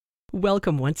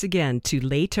Welcome once again to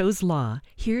Leto's Law.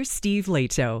 Here's Steve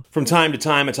Leto. From time to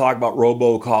time, I talk about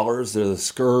robocallers. They're the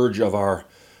scourge of our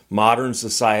modern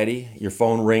society. Your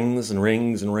phone rings and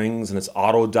rings and rings, and it's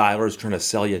auto dialers trying to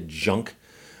sell you junk.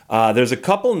 There's a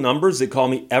couple numbers that call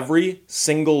me every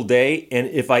single day, and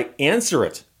if I answer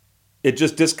it, it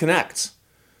just disconnects.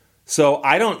 So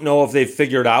I don't know if they've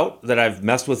figured out that I've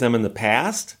messed with them in the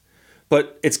past,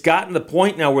 but it's gotten to the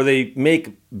point now where they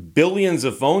make billions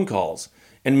of phone calls,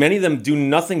 and many of them do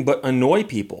nothing but annoy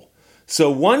people. So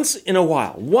once in a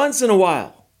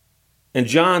while, and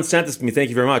John sent this to me, thank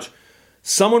you very much,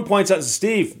 someone points out,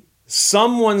 Steve,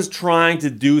 someone's trying to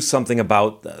do something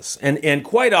about this. And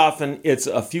quite often it's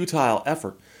a futile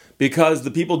effort because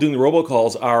the people doing the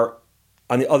robocalls are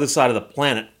on the other side of the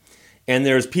planet. And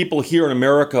there's people here in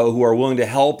America who are willing to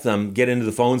help them get into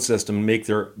the phone system and make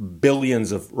their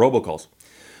billions of robocalls.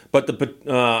 But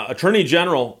the Attorney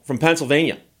General from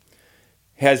Pennsylvania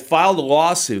has filed a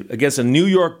lawsuit against a New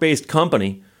York-based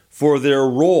company for their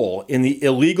role in the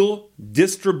illegal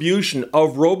distribution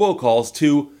of robocalls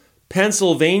to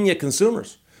Pennsylvania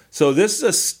consumers. So this is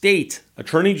a state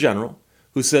attorney general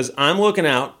who says, I'm looking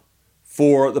out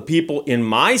for the people in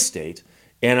my state,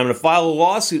 and I'm going to file a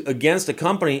lawsuit against a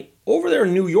company over there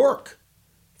in New York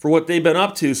for what they've been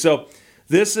up to. So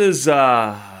this is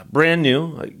brand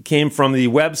new. It came from the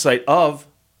website of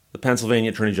the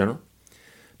Pennsylvania Attorney General.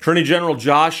 Attorney General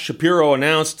Josh Shapiro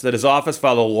announced that his office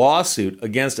filed a lawsuit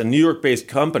against a New York-based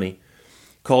company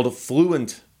called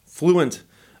Fluent,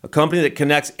 a company that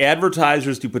connects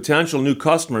advertisers to potential new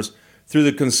customers through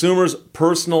the consumer's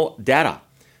personal data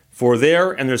for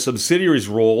their and their subsidiaries'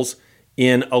 roles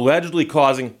in allegedly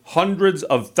causing hundreds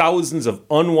of thousands of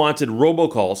unwanted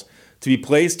robocalls to be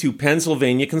placed to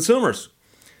Pennsylvania consumers.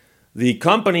 The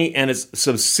company and its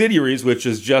subsidiaries, which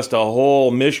is just a whole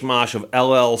mishmash of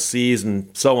LLCs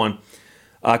and so on,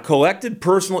 collected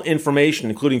personal information,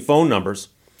 including phone numbers,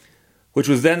 which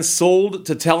was then sold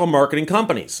to telemarketing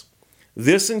companies.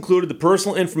 This included the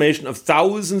personal information of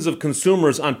thousands of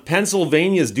consumers on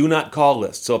Pennsylvania's Do Not Call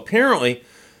list. So apparently,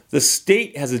 the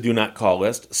state has a Do Not Call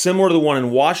list, similar to the one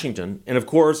in Washington. And of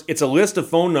course, it's a list of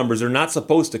phone numbers they're not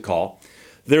supposed to call.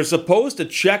 They're supposed to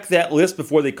check that list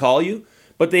before they call you,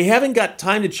 but they haven't got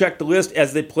time to check the list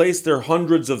as they place their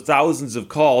hundreds of thousands of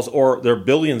calls or their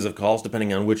billions of calls,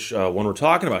 depending on which one we're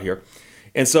talking about here.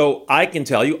 And so I can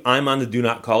tell you, I'm on the Do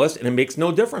Not Call list, and it makes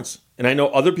no difference. And I know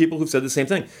other people who've said the same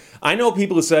thing. I know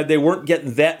people who said they weren't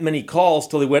getting that many calls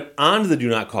till they went onto the Do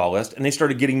Not Call list, and they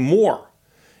started getting more.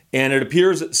 And it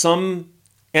appears that some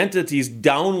entities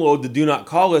download the Do Not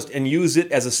Call list and use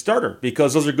it as a starter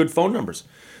because those are good phone numbers.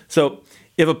 So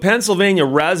if a Pennsylvania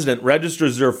resident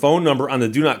registers their phone number on the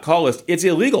Do Not Call list, it's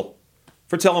illegal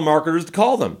for telemarketers to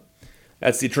call them.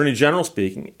 That's the Attorney General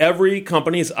speaking. Every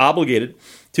company is obligated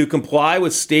to comply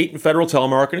with state and federal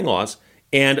telemarketing laws,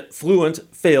 and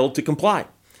Fluent failed to comply.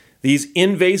 These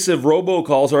invasive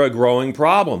robocalls are a growing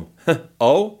problem.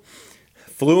 Oh?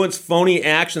 Fluent's phony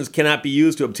actions cannot be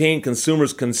used to obtain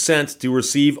consumers' consent to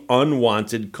receive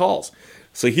unwanted calls.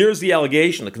 So here's the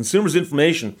allegation. The consumer's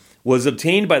information was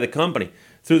obtained by the company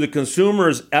through the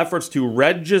consumer's efforts to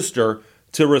register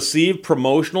to receive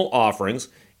promotional offerings,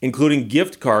 including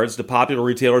gift cards to popular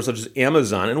retailers such as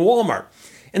Amazon and Walmart.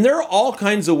 And there are all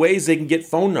kinds of ways they can get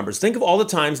phone numbers. Think of all the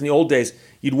times in the old days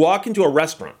you'd walk into a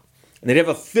restaurant and they'd have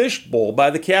a fish bowl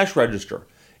by the cash register,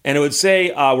 and it would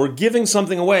say, we're giving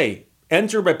something away.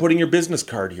 Enter by putting your business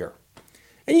card here.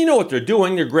 And you know what they're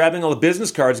doing. They're grabbing all the business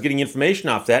cards, getting information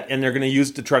off that, and they're going to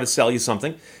use it to try to sell you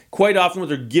something. Quite often what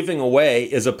they're giving away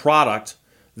is a product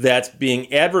that's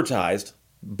being advertised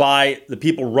by the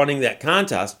people running that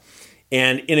contest.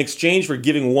 And in exchange for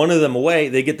giving one of them away,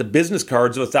 they get the business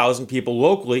cards of 1,000 people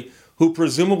locally who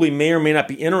presumably may or may not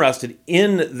be interested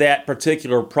in that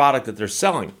particular product that they're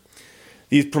selling.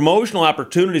 These promotional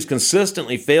opportunities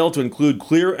consistently fail to include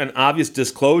clear and obvious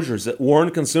disclosures that warn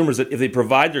consumers that if they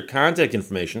provide their contact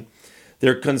information,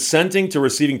 they're consenting to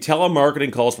receiving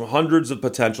telemarketing calls from hundreds of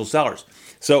potential sellers.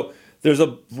 So there's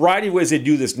a variety of ways they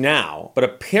do this now, but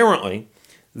apparently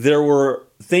there were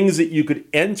things that you could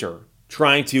enter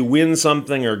trying to win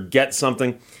something or get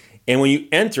something, and when you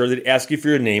enter, they'd ask you for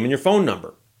your name and your phone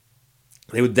number.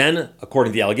 They would then,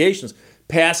 according to the allegations,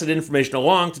 pass that information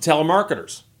along to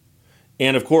telemarketers.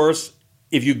 And of course,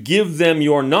 if you give them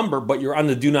your number, but you're on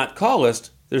the Do Not Call list,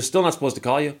 they're still not supposed to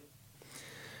call you.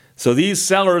 So these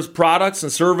sellers' products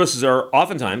and services are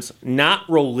oftentimes not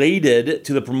related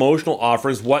to the promotional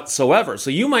offerings whatsoever.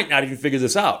 So you might not even figure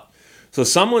this out. So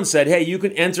someone said, hey, you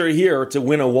can enter here to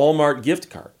win a Walmart gift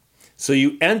card. So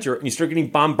you enter and you start getting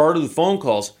bombarded with phone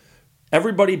calls.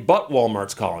 Everybody but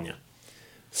Walmart's calling you.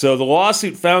 So the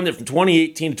lawsuit found that from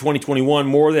 2018 to 2021,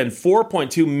 more than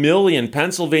 4.2 million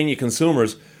Pennsylvania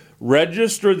consumers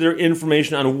registered their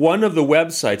information on one of the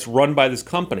websites run by this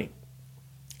company.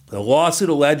 The lawsuit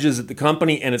alleges that the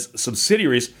company and its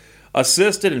subsidiaries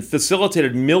assisted and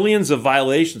facilitated millions of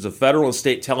violations of federal and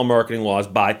state telemarketing laws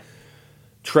by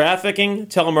trafficking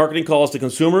telemarketing calls to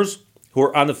consumers who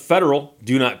are on the federal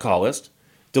Do Not Call list,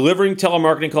 delivering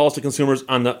telemarketing calls to consumers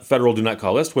on the federal Do Not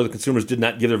Call list where the consumers did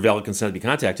not give their valid consent to be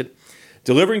contacted,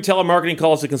 delivering telemarketing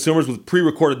calls to consumers with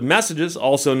pre-recorded messages,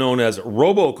 also known as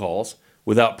robocalls,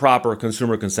 without proper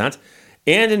consumer consent,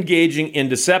 and engaging in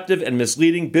deceptive and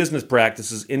misleading business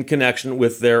practices in connection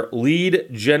with their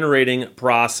lead-generating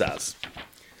process.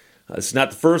 It's not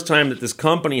the first time that this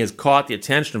company has caught the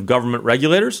attention of government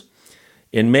regulators.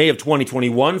 In May of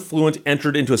 2021, Fluent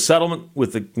entered into a settlement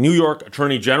with the New York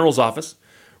Attorney General's office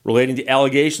relating to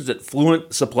allegations that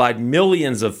Fluent supplied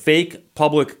millions of fake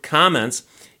public comments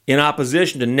in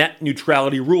opposition to net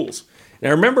neutrality rules. And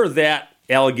I remember that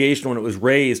allegation when it was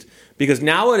raised, because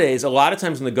nowadays, a lot of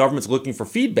times when the government's looking for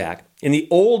feedback, in the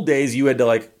old days, you had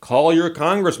to call your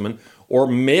congressman or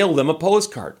mail them a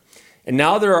postcard. And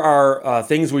now there are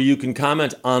things where you can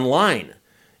comment online.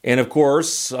 And of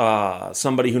course,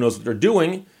 somebody who knows what they're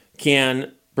doing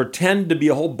can pretend to be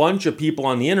a whole bunch of people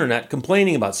on the internet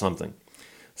complaining about something.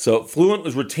 So Fluent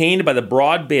was retained by the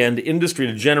broadband industry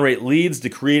to generate leads to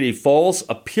create a false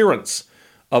appearance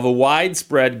of a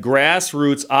widespread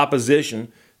grassroots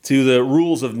opposition to the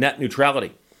rules of net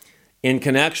neutrality. In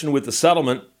connection with the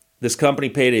settlement, this company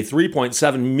paid a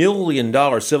 $3.7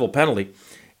 million civil penalty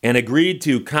and agreed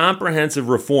to comprehensive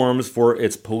reforms for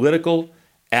its political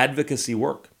advocacy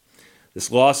work.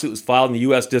 This lawsuit was filed in the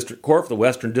U.S. District Court for the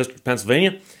Western District of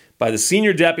Pennsylvania by the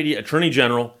Senior Deputy Attorney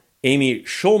General, Amy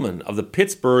Schulman of the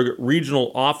Pittsburgh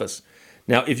Regional Office.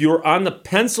 Now, if you are on the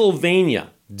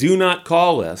Pennsylvania Do Not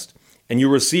Call list and you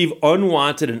receive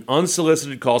unwanted and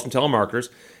unsolicited calls from telemarketers,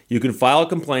 you can file a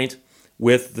complaint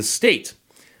with the state.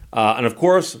 And of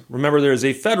course, remember there is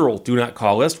a federal Do Not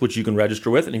Call list, which you can register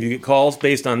with. And if you get calls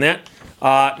based on that,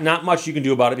 not much you can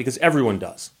do about it because everyone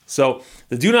does. So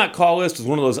the Do Not Call list is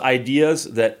one of those ideas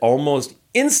that almost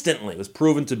instantly was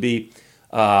proven to be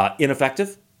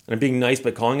ineffective. And I'm being nice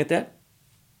by calling it that.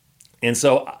 And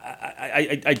so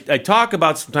I talk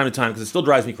about this from time to time because it still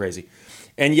drives me crazy.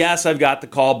 And yes, I've got the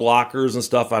call blockers and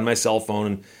stuff on my cell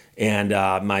phone, and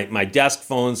my desk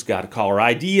phone's got a caller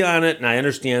ID on it, and I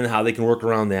understand how they can work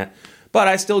around that. But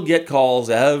I still get calls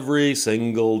every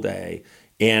single day,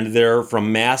 and they're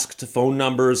from masked phone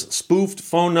numbers, spoofed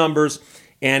phone numbers,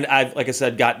 and I've, like I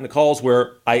said, gotten the calls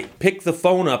where I pick the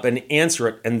phone up and answer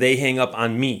it, and they hang up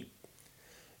on me.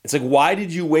 It's like, why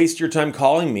did you waste your time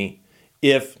calling me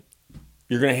if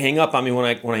you're going to hang up on me when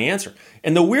I answer?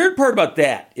 And the weird part about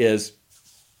that is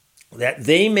that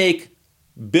they make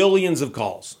billions of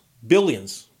calls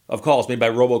made by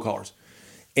robocallers.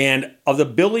 And of the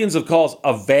billions of calls,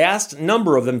 a vast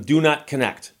number of them do not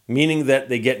connect, meaning that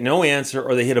they get no answer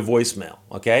or they hit a voicemail,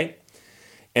 okay?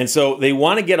 And so they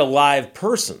want to get a live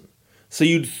person. So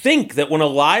you'd think that when a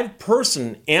live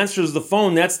person answers the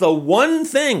phone, that's the one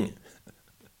thing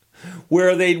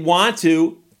where they'd want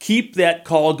to keep that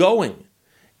call going.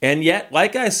 And yet,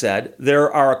 like I said,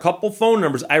 there are a couple phone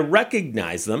numbers. I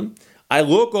recognize them. I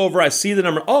look over, I see the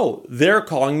number. Oh, they're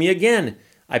calling me again.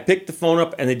 I pick the phone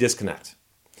up and they disconnect.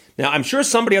 Now, I'm sure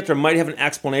somebody out there might have an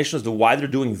explanation as to why they're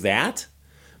doing that.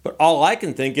 But all I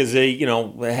can think is they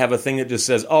have a thing that just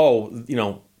says,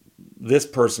 this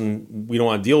person, we don't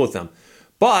want to deal with them.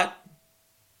 But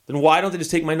then why don't they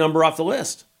just take my number off the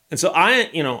list? And so I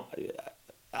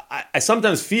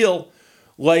sometimes feel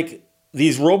like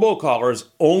these robocallers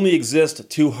only exist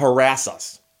to harass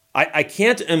us. I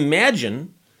can't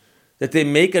imagine that they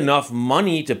make enough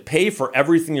money to pay for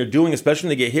everything you're doing, especially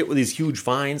when they get hit with these huge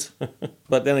fines.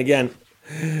 But then again,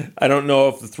 I don't know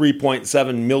if the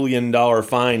 $3.7 million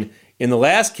fine in the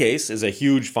last case is a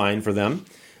huge fine for them.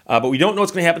 But we don't know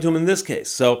what's going to happen to them in this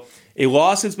case. So a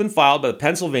lawsuit's been filed by the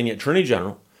Pennsylvania Attorney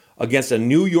General against a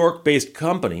New York-based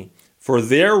company for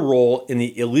their role in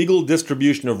the illegal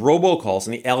distribution of robocalls.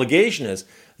 And the allegation is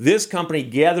this company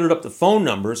gathered up the phone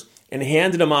numbers and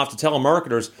handed them off to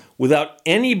telemarketers without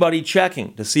anybody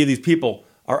checking to see if these people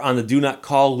are on the do not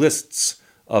call lists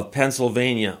of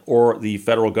Pennsylvania or the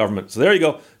federal government. So there you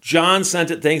go. John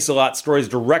sent it. Thanks a lot. Stories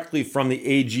directly from the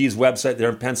AG's website there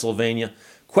in Pennsylvania.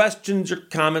 Questions or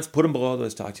comments, put them below.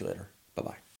 Let's talk to you later.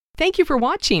 Bye-bye. Thank you for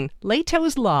watching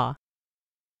Lehto's Law.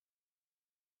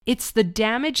 It's the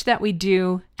damage that we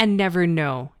do and never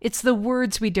know. It's the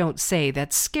words we don't say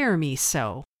that scare me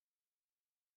so.